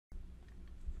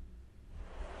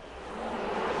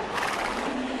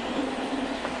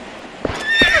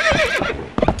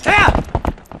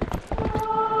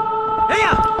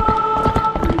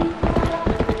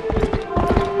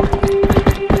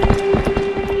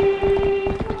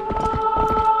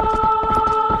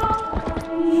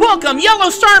welcome, Yellow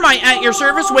Starmite at your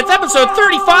service with episode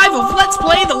 35 of Let's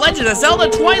Play The Legend of Zelda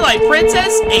Twilight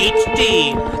Princess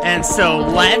HD. And so,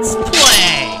 let's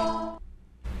play!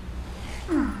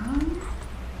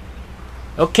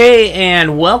 Okay,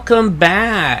 and welcome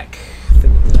back.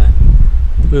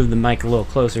 Move the mic a little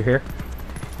closer here.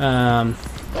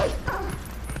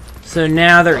 So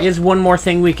now there is one more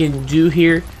thing we can do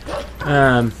here.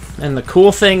 And the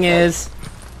cool thing is,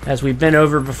 as we've been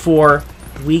over before,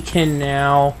 we can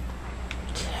now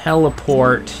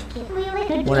teleport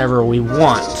whenever we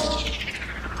want,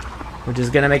 which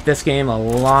is going to make this game a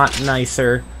lot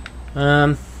nicer.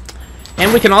 And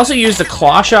we can also use the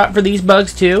claw shot for these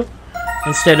bugs too,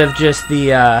 instead of just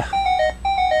the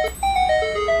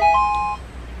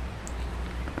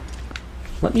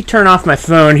let me turn off my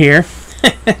phone here.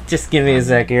 Just give me a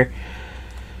sec here.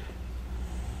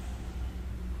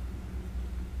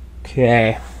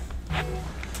 Okay.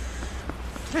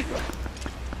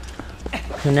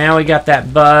 So now we got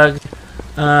that bug.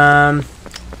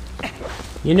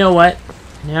 You know what?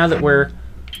 Now that we're...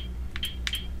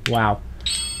 Wow.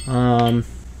 And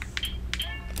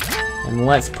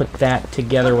let's put that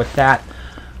together with that.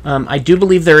 I do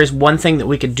believe there is one thing that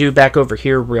we could do back over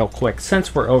here real quick.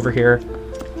 Since we're over here.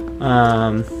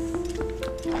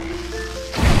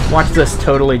 Watch this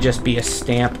totally just be a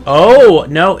stamp. Oh!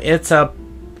 No, it's a...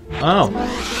 Oh.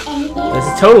 This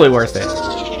is totally worth it.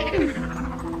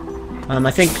 I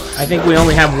think we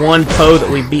only have one Poe that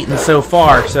we've beaten so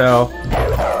far, so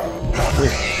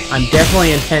I'm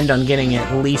definitely intent on getting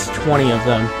at least 20 of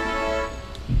them,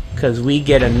 because we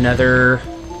get another.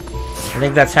 I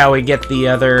think that's how we get the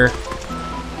other.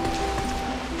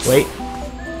 Wait,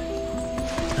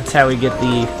 that's how we get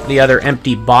the other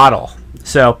empty bottle.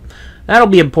 So that'll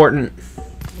be important.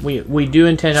 We do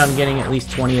intend on getting at least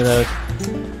 20 of those.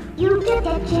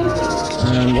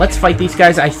 Let's fight these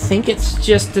guys. I think it's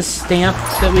just a stamp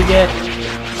that we get.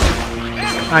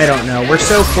 I don't know. We're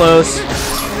so close.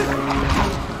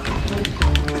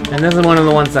 And this is one of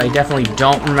the ones I definitely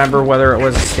don't remember whether it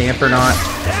was a stamp or not.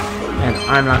 And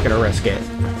I'm not going to risk it.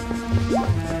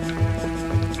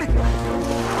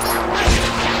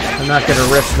 I'm not going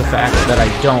to risk the fact that I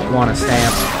don't want a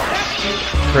stamp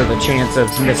for the chance of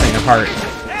missing a heart.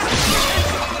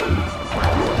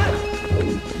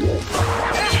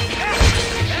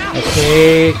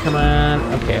 Okay, come on.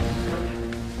 Okay.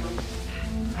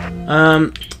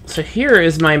 So here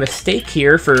is my mistake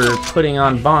here for putting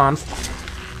on bombs.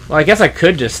 Well, I guess I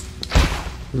could just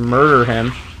murder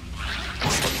him.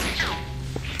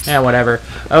 Yeah, whatever.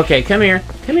 Okay, come here.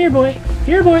 Come here, boy.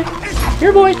 Here, boy.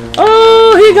 Here, boy.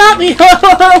 Oh, he got me.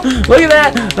 Oh, look at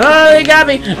that. Oh, he got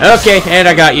me. Okay, and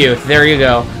I got you. There you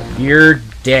go. You're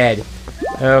dead.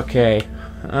 Okay.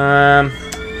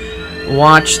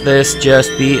 Watch this just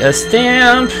be a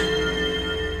stamp.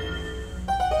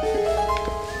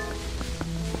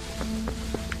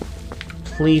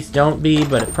 Please don't be,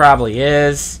 but it probably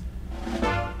is.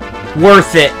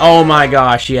 Worth it. Oh my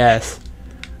gosh, yes.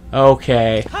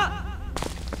 Okay.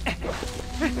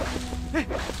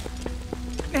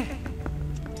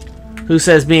 Who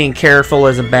says being careful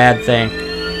is a bad thing?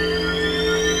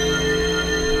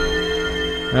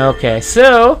 Okay,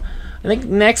 so I think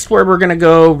next where we're gonna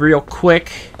go real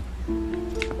quick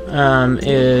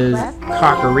is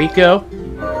Kakariko.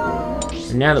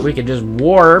 And now that we can just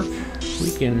warp, we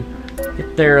can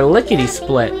get their lickety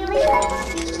split.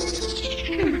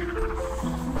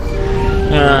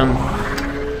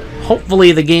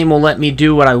 Hopefully the game will let me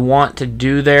do what I want to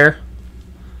do there.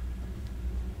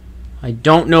 I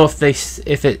don't know if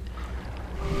it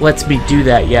lets me do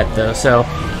that yet though, so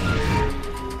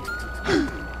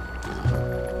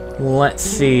let's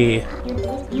see.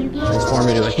 Transform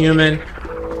into a human.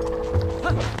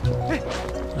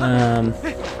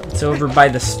 It's over by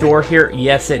the store here.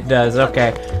 Yes, it does.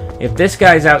 Okay. If this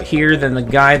guy's out here, then the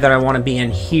guy that I want to be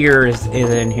in here is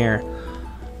in here.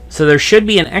 So there should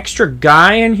be an extra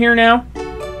guy in here now.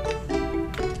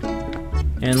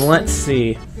 And let's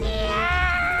see.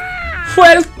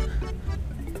 Well,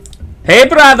 hey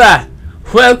brother,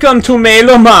 welcome to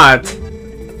Melomart.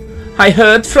 I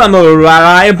heard from a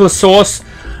reliable source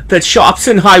that shops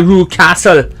in Hyrule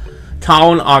Castle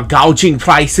town are gouging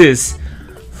prices,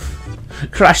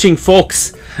 crushing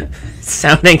folks.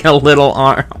 Sounding a little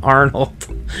Arnold.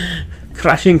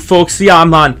 Crushing folks, yeah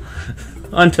man,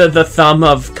 under the thumb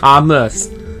of commerce.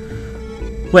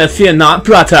 Well, fear not,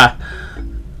 brother,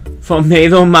 for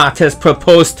Melomart has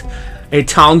proposed a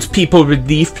townspeople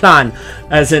relief plan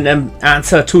as an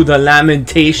answer to the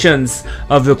lamentations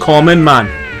of the common man.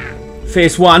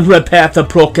 Phase 1, repair the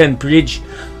broken bridge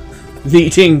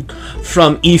leading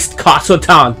from East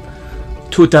Castletown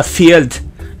to the field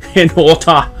in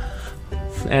Malta.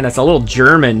 And it's a little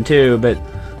German too, but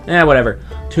whatever.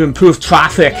 To improve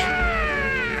traffic.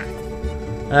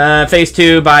 Phase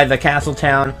 2, buy the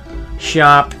Castletown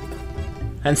shop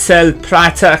and sell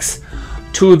products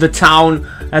to the town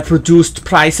at reduced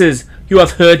prices. You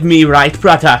have heard me right,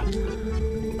 brother.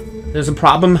 There's a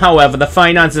problem, however, the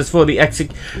finances for the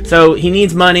so he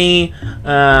needs money.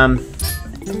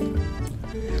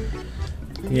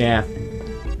 Yeah.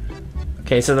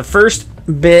 Okay, so the first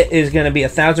bit is going to be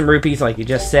 1,000 rupees, like you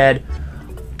just said.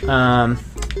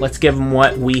 Let's give him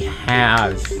what we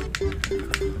have.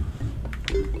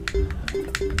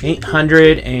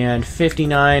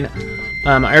 859.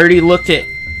 I already looked at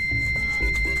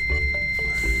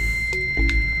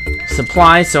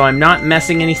supply, so I'm not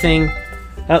messing anything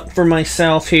up for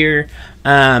myself here.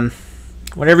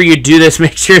 Whenever you do this,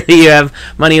 make sure that you have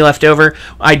money left over.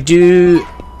 I do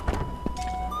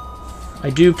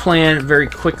plan very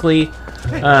quickly,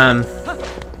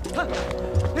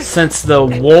 since the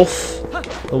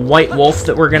white wolf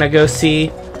that we're gonna go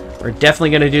see, we're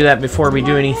definitely gonna do that before we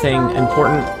do anything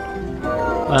important,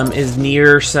 is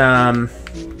near some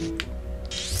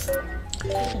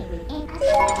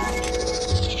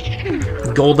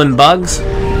golden bugs.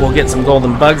 We'll get some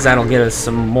golden bugs. That'll get us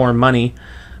some more money.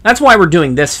 That's why we're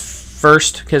doing this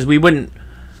first, because we wouldn't,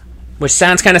 which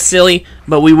sounds kind of silly,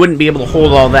 but we wouldn't be able to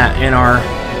hold all that in our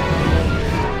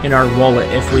wallet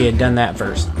if we had done that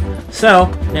first. So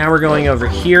now we're going over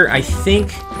here. I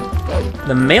think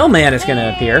the mailman is going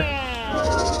to appear.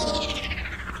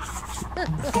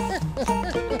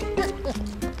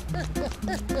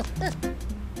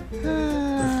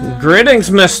 Greetings,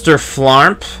 Mr.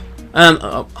 Flarp.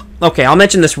 Okay, I'll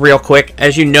mention this real quick.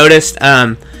 As you noticed,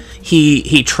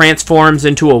 he transforms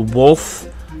into a wolf,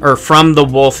 or from the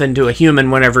wolf into a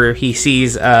human whenever he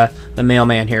sees the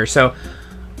mailman here. So,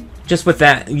 just with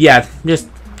that, yeah, just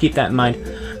keep that in mind.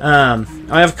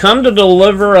 I have come to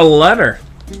deliver a letter.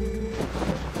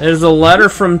 It is a letter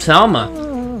from Telma.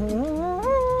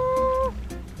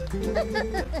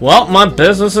 Well, my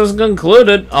business is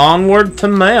concluded. Onward to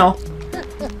mail.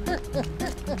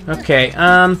 Okay,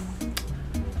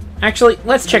 actually,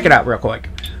 let's check it out real quick.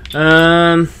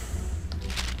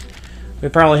 We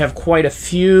probably have quite a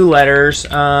few letters.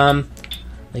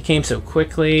 They came so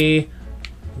quickly.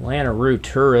 Lanaroo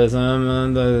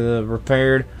Tourism, the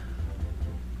repaired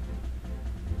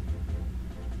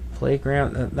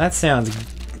playground. That sounds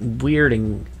weird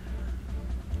and...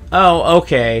 Oh,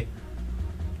 okay.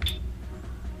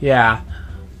 Yeah.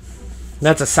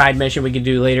 That's a side mission we can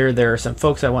do later. There are some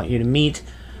folks I want you to meet.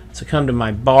 So come to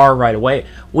my bar right away.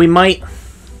 We might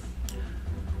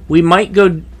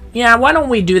go... Yeah, why don't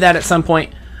we do that at some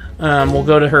point? We'll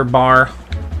go to her bar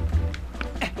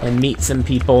and meet some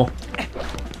people.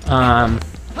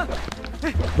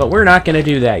 But we're not going to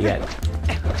do that yet.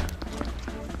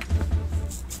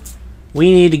 We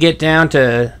need to get down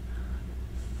to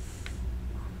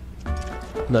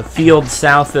the field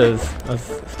south of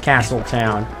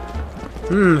Castletown.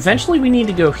 Eventually we need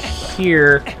to go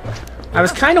here. I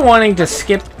was kind of wanting to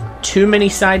skip too many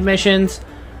side missions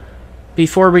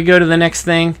before we go to the next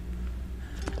thing.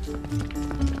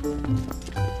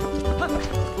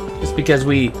 Just because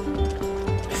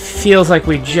feels like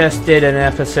we just did an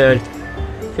episode.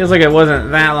 Feels like it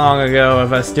wasn't that long ago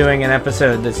of us doing an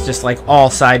episode that's just like all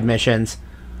side missions.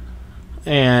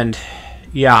 And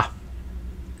yeah.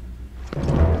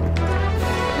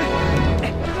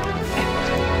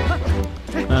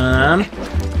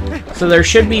 So there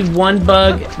should be one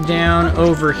bug down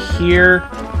over here.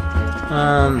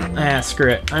 Screw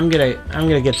it. I'm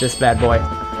gonna get this bad boy.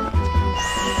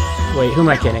 Wait, who am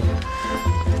I kidding?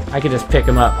 I could just pick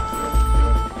him up.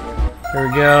 There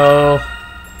we go.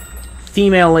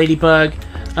 Female ladybug.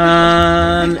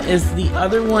 Is the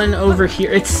other one over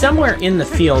here? It's somewhere in the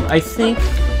field. I think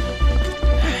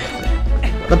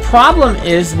the problem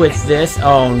is with this.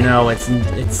 Oh no, it's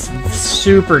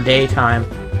super daytime.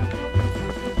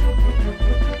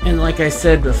 And like I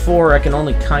said before, I can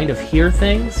only kind of hear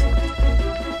things.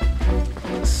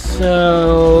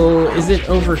 So, is it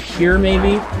over here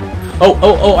maybe?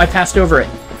 Oh, I passed over it.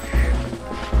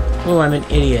 Oh, I'm an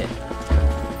idiot.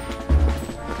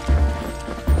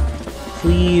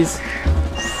 Please.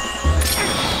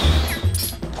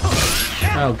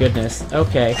 Oh, goodness.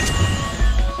 Okay.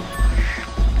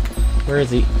 Where is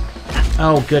he?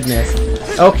 Oh, goodness.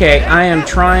 Okay, I am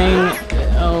trying...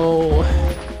 Oh...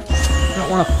 I don't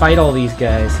want to fight all these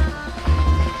guys.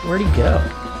 Where'd he go?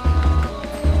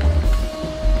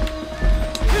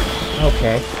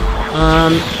 Okay.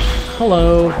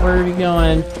 Hello. Where are you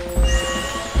going?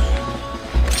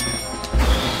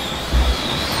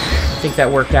 think that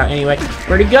worked out anyway.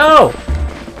 Where'd he go?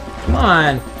 Come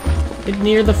on. Get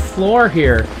near the floor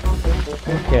here.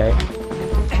 Okay.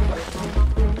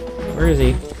 Where is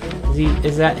he?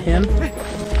 Is that him?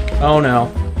 Oh no.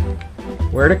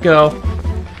 Where'd it go?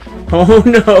 Oh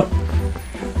no.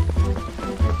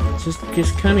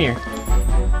 Just come here.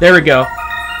 There we go.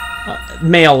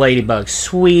 Male ladybug.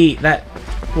 Sweet. That.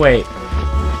 Wait.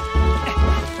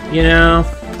 You know.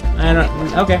 I don't.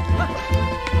 Okay.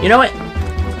 You know what?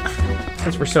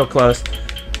 Since we're so close,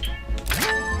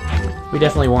 we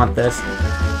definitely want this.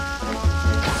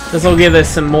 This will give us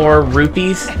some more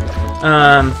rupees.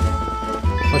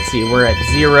 Let's see. We're at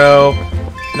 0.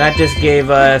 That just gave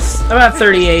us about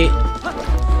 38.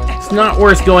 It's not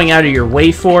worth going out of your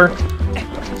way for,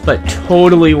 but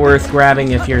totally worth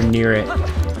grabbing if you're near it.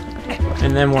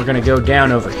 And then we're gonna go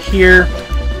down over here,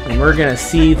 and we're gonna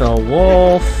see the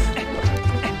wolf.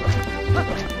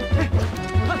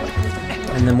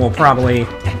 And then we'll probably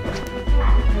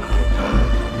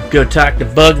go talk to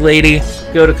Bug Lady,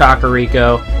 go to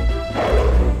Kakariko.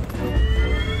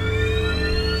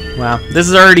 Wow, this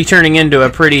is already turning into a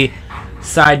pretty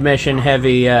side mission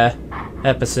heavy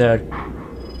episode.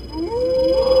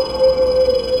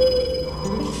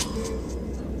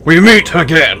 We meet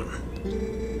again.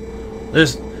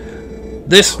 This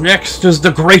next is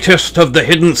the greatest of the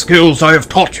hidden skills I have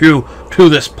taught you to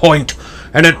this point,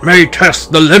 and it may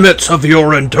test the limits of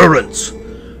your endurance.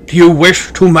 Do you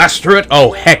wish to master it?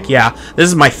 Oh, heck yeah. This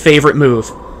is my favorite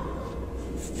move.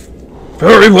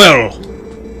 Very well.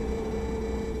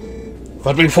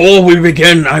 But before we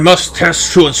begin, I must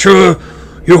test to ensure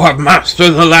you have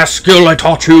mastered the last skill I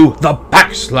taught you, the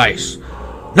back slice.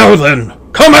 Now then,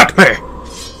 come at me!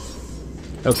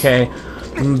 Okay.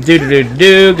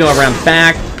 Do-do-do-do. Go around the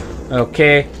back.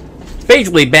 Okay.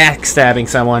 Basically backstabbing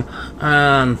someone.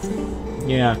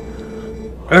 Yeah.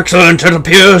 Excellent. It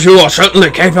appears you are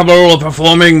certainly capable of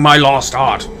performing my lost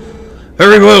art.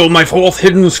 Very well, my fourth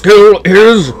hidden skill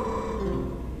is...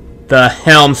 the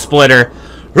Helm Splitter.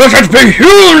 Let it be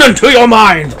hewn into your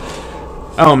mind!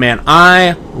 Oh man,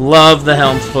 I love the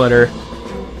Helm Splitter.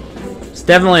 It's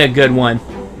definitely a good one.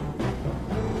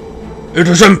 It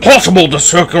is impossible to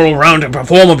circle around and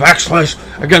perform a backslice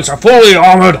against fully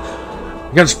armored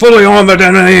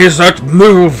enemies that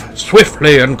move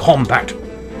swiftly in combat.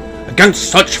 Against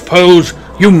such foes,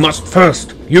 you must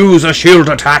first use a shield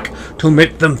attack to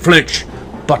make them flinch,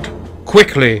 but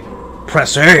quickly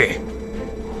press A.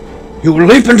 You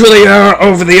leap into the air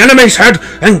over the enemy's head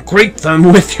and grate them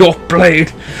with your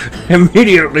blade,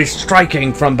 immediately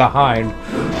striking from behind.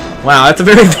 Wow, that's a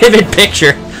very vivid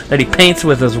picture that he paints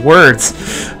with his words.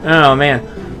 Oh man.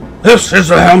 This is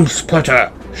the Helm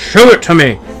Splitter. Show it to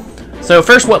me. So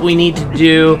first what we need to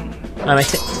do...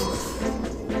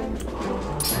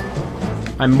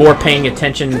 I'm more paying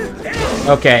attention.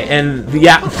 Okay, and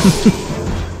yeah.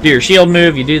 Do your shield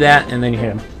move, you do that, and then you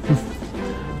hit him.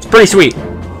 It's pretty sweet.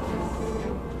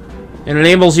 It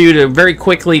enables you to very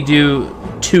quickly do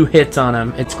 2 hits on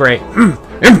him. It's great.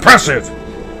 Impressive!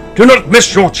 Do not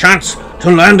miss your chance to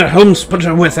land a Helm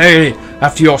Splitter with A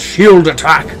after your shield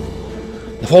attack.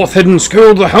 The fourth hidden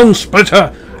skill, the Helm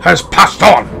Splitter, has passed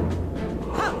on.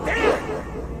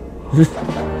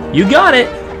 You got it!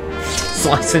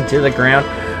 Slice into the ground.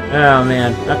 Oh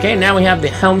man. Okay, now we have the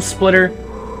Helm Splitter.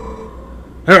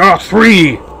 There are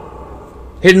 3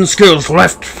 hidden skills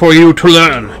left for you to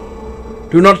learn.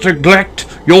 Do not neglect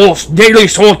your daily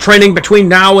sword training between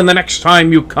now and the next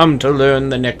time you come to learn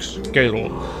the next skill.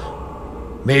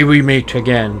 May we meet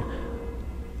again.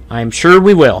 I'm sure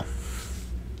we will.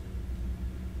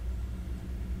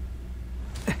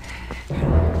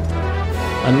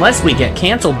 Unless we get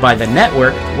canceled by the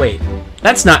network. Wait,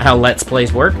 that's not how Let's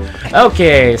Plays work.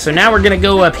 Okay, so now we're gonna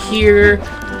go up here,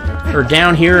 or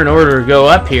down here in order to go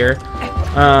up here.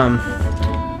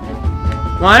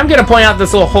 Well, I'm gonna point out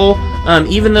this little hole.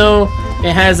 Even though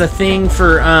it has a thing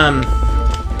for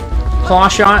claw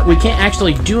shot, we can't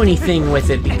actually do anything with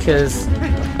it because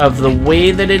of the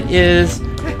way that it is,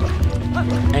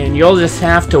 and you'll just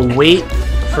have to wait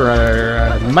for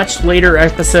a much later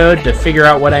episode to figure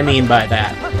out what I mean by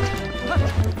that.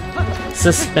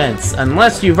 Suspense.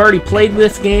 Unless you've already played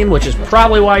this game, which is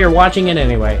probably why you're watching it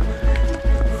anyway.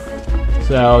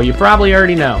 So, you probably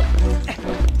already know.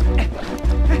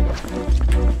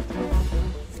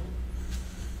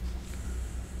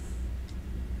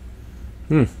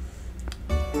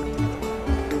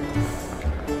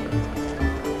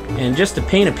 And just to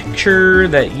paint a picture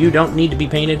that you don't need to be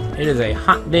painted, it is a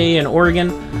hot day in Oregon.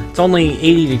 It's only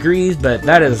 80 degrees, but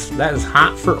that is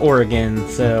hot for Oregon,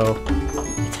 so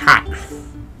it's hot.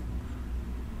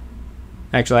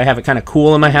 Actually, I have it kind of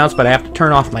cool in my house, but I have to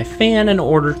turn off my fan in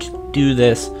order to do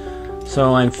this.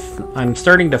 So I'm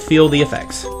starting to feel the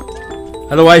effects.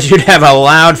 Otherwise, you'd have a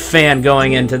loud fan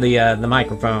going into the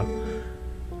microphone.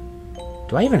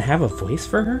 Do I even have a voice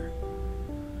for her?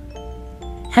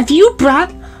 Have you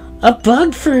brought a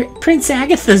bug for Prince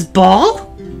Agatha's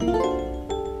ball?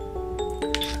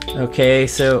 Okay,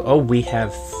 so... Oh, we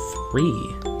have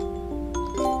 3.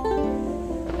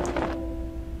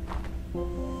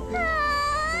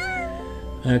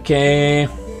 Okay.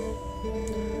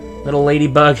 Little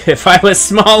ladybug. If I was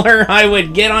smaller, I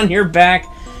would get on your back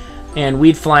and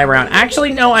we'd fly around.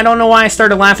 Actually, no, I don't know why I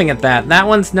started laughing at that. That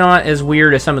one's not as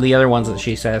weird as some of the other ones that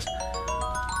she says.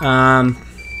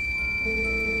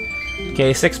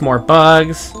 Okay, 6 more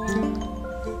bugs.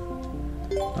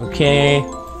 Okay.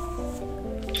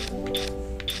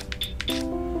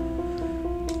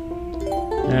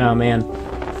 Oh, man.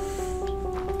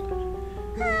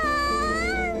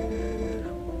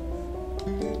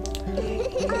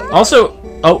 Also,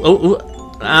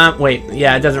 wait,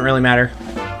 yeah, it doesn't really matter.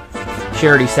 She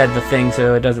already said the thing,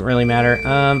 so it doesn't really matter.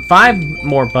 5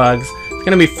 more bugs. It's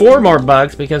gonna be 4 more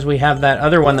bugs because we have that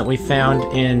other one that we found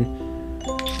in,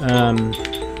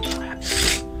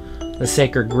 the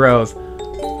Sacred Grove.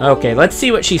 Okay, let's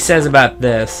see what she says about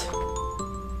this.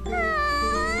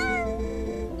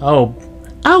 Oh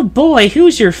boy,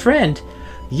 who's your friend?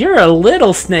 You're a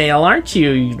little snail, aren't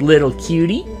you, you little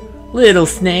cutie? Little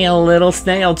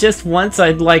snail, just once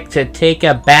I'd like to take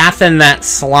a bath in that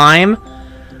slime.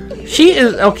 She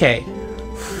is... okay.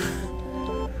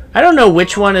 I don't know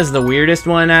which one is the weirdest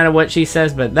one out of what she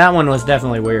says, but that one was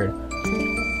definitely weird.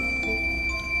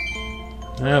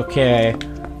 Okay.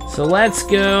 So let's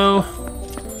go...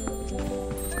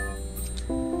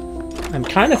 I'm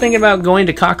kind of thinking about going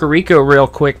to Kakariko real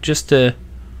quick just to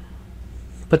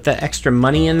put the extra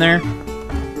money in there.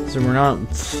 So we're not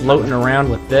floating around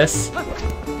with this.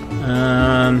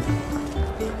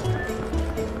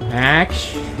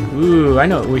 Ooh, I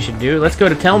know what we should do. Let's go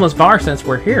to Telma's bar since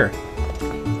we're here.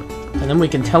 And then we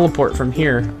can teleport from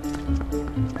here.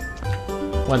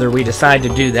 Whether we decide to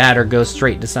do that or go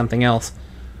straight to something else.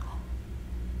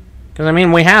 Because, I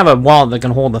mean, we have a wallet that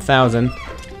can hold 1,000.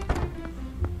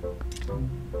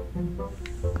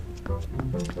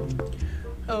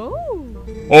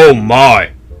 Oh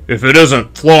my! If it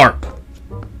isn't Flarp!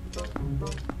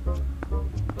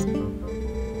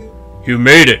 You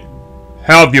made it!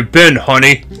 How have you been,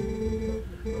 honey?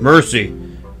 Mercy,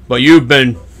 but you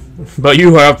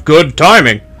have good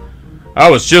timing. I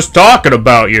was just talking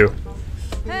about you.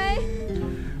 Hey!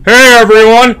 Hey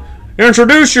everyone!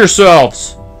 Introduce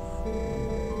yourselves!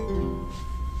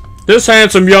 This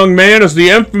handsome young man is the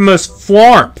infamous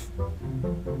Flarp.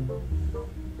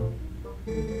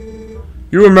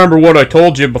 You remember what I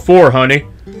told you before, honey.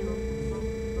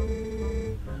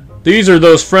 These are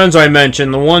those friends I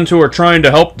mentioned, the ones who are trying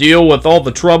to help deal with all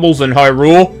the troubles in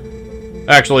Hyrule.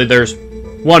 Actually, there's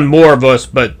one more of us,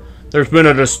 but there's been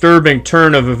a disturbing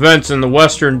turn of events in the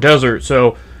Western Desert,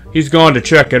 so he's gone to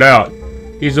check it out.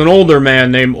 He's an older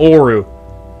man named Oru.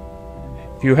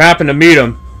 If you happen to meet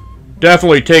him,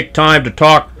 definitely take time to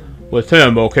talk with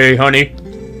him, okay, honey?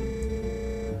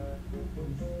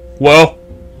 Well,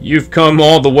 you've come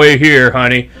all the way here,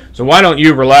 honey, so why don't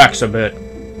you relax a bit?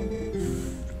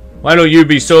 Why don't you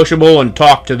be sociable and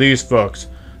talk to these folks?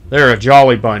 They're a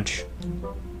jolly bunch.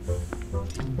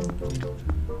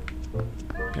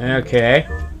 Okay.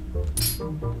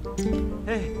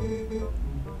 Hey.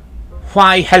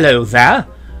 Why, hello there.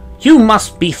 You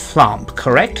must be Flamp,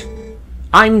 correct?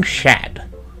 I'm Shad.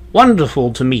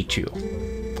 Wonderful to meet you.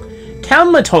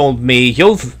 Telma told me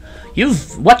you've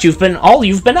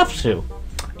been up to.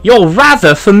 You're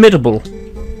rather formidable.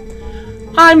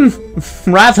 I'm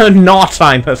rather not,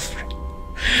 I'm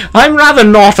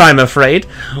afraid.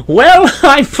 Well,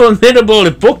 I'm formidable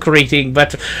at book reading,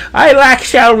 but I lack,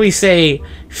 shall we say,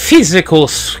 physical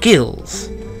skills.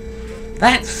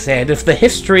 That said, if the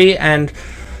history and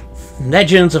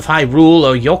legends of Hyrule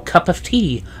are your cup of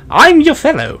tea, I'm your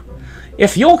fellow.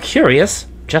 If you're curious,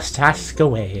 just ask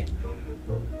away.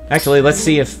 Actually, let's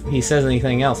see if he says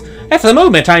anything else. At the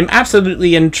moment, I'm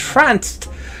absolutely entranced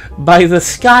by the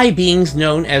sky beings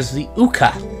known as the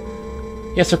Uka.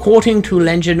 Yes, according to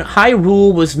legend,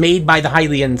 Hyrule was made by the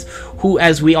Hylians, who,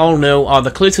 as we all know, are the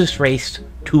closest race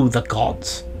to the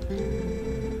gods.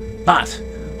 But,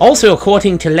 also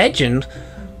according to legend,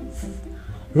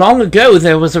 long ago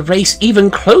there was a race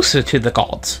even closer to the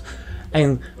gods,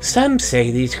 and some say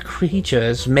these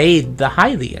creatures made the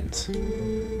Hylians.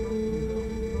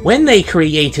 When they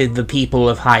created the people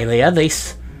of Hylia, they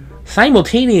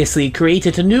simultaneously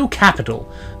created a new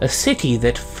capital, a city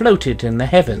that floated in the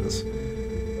heavens.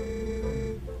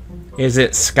 Is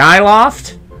it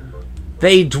Skyloft?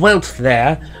 They dwelt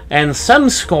there, and some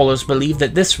scholars believe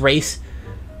that this race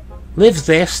lives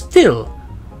there still,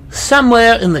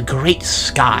 somewhere in the great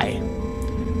sky.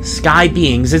 Sky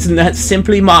beings, isn't that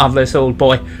simply marvelous, old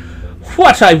boy?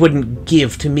 What I wouldn't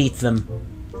give to meet them.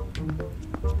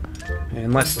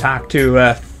 And let's talk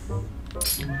to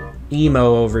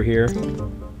Emo over here.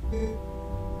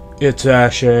 It's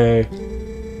Ashay.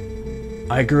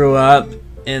 I grew up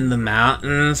in the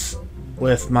mountains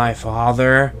with my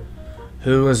father,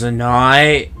 who was a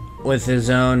knight with his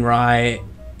own right.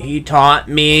 He taught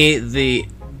me the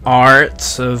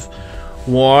arts of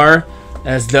war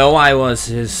as though I was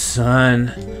his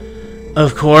son.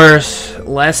 Of course,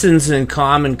 lessons in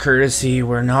common courtesy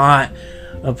were not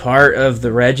a part of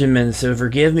the regimen, so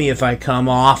forgive me if I come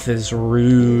off as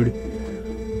rude.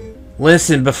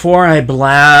 Listen, before I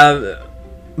blab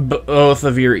both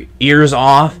of your ears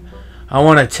off, I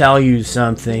want to tell you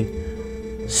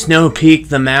something. Snow Peak,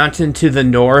 the mountain to the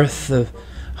north of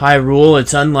Hyrule,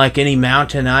 it's unlike any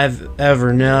mountain I've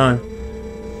ever known.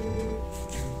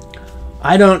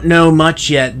 I don't know much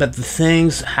yet, but the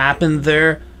things happened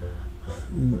there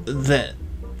that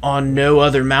on no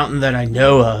other mountain that I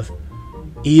know of.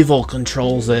 Evil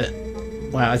controls it.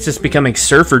 Wow, it's just becoming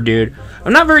Surfer Dude.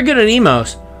 I'm not very good at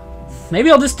emos.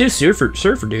 Maybe I'll just do Surfer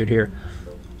Dude here.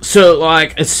 So,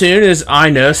 like, as soon as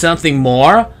I know something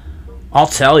more, I'll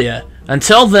tell you.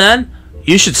 Until then,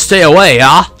 you should stay away,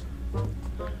 huh?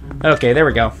 Okay, there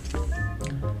we go.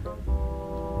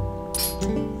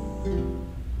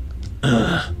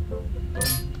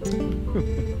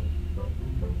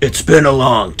 It's been a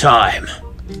long time.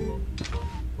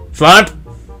 Flop?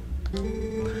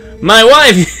 My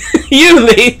wife,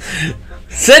 Yuli,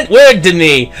 sent word to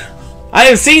me. I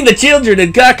have seen the children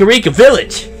in Kakarika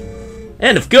Village.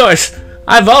 And of course,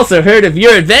 I've also heard of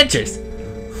your adventures.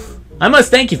 I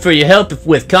must thank you for your help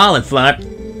with Colin, Flop.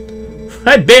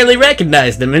 I barely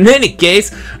recognized him. In any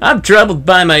case, I'm troubled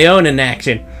by my own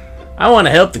inaction. I want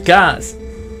to help the cause.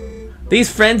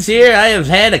 These friends here, I have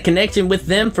had a connection with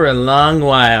them for a long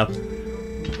while.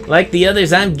 Like the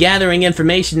others, I'm gathering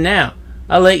information now.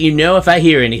 I'll let you know if I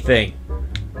hear anything.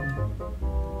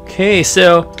 Okay,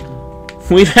 so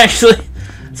we've actually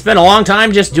spent a long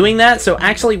time just doing that, so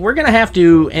actually we're gonna have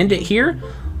to end it here.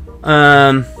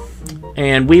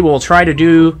 And we will try to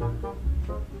do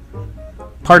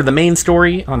part of the main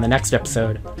story on the next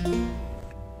episode.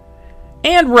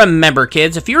 And remember,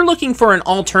 kids, if you're looking for an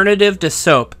alternative to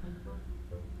soap,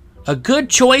 a good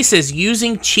choice is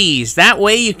using cheese. That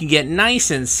way you can get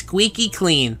nice and squeaky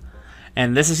clean.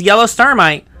 And this is Yellow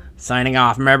Starmite, signing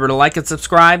off. Remember to like and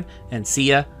subscribe, and see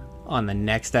ya on the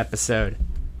next episode.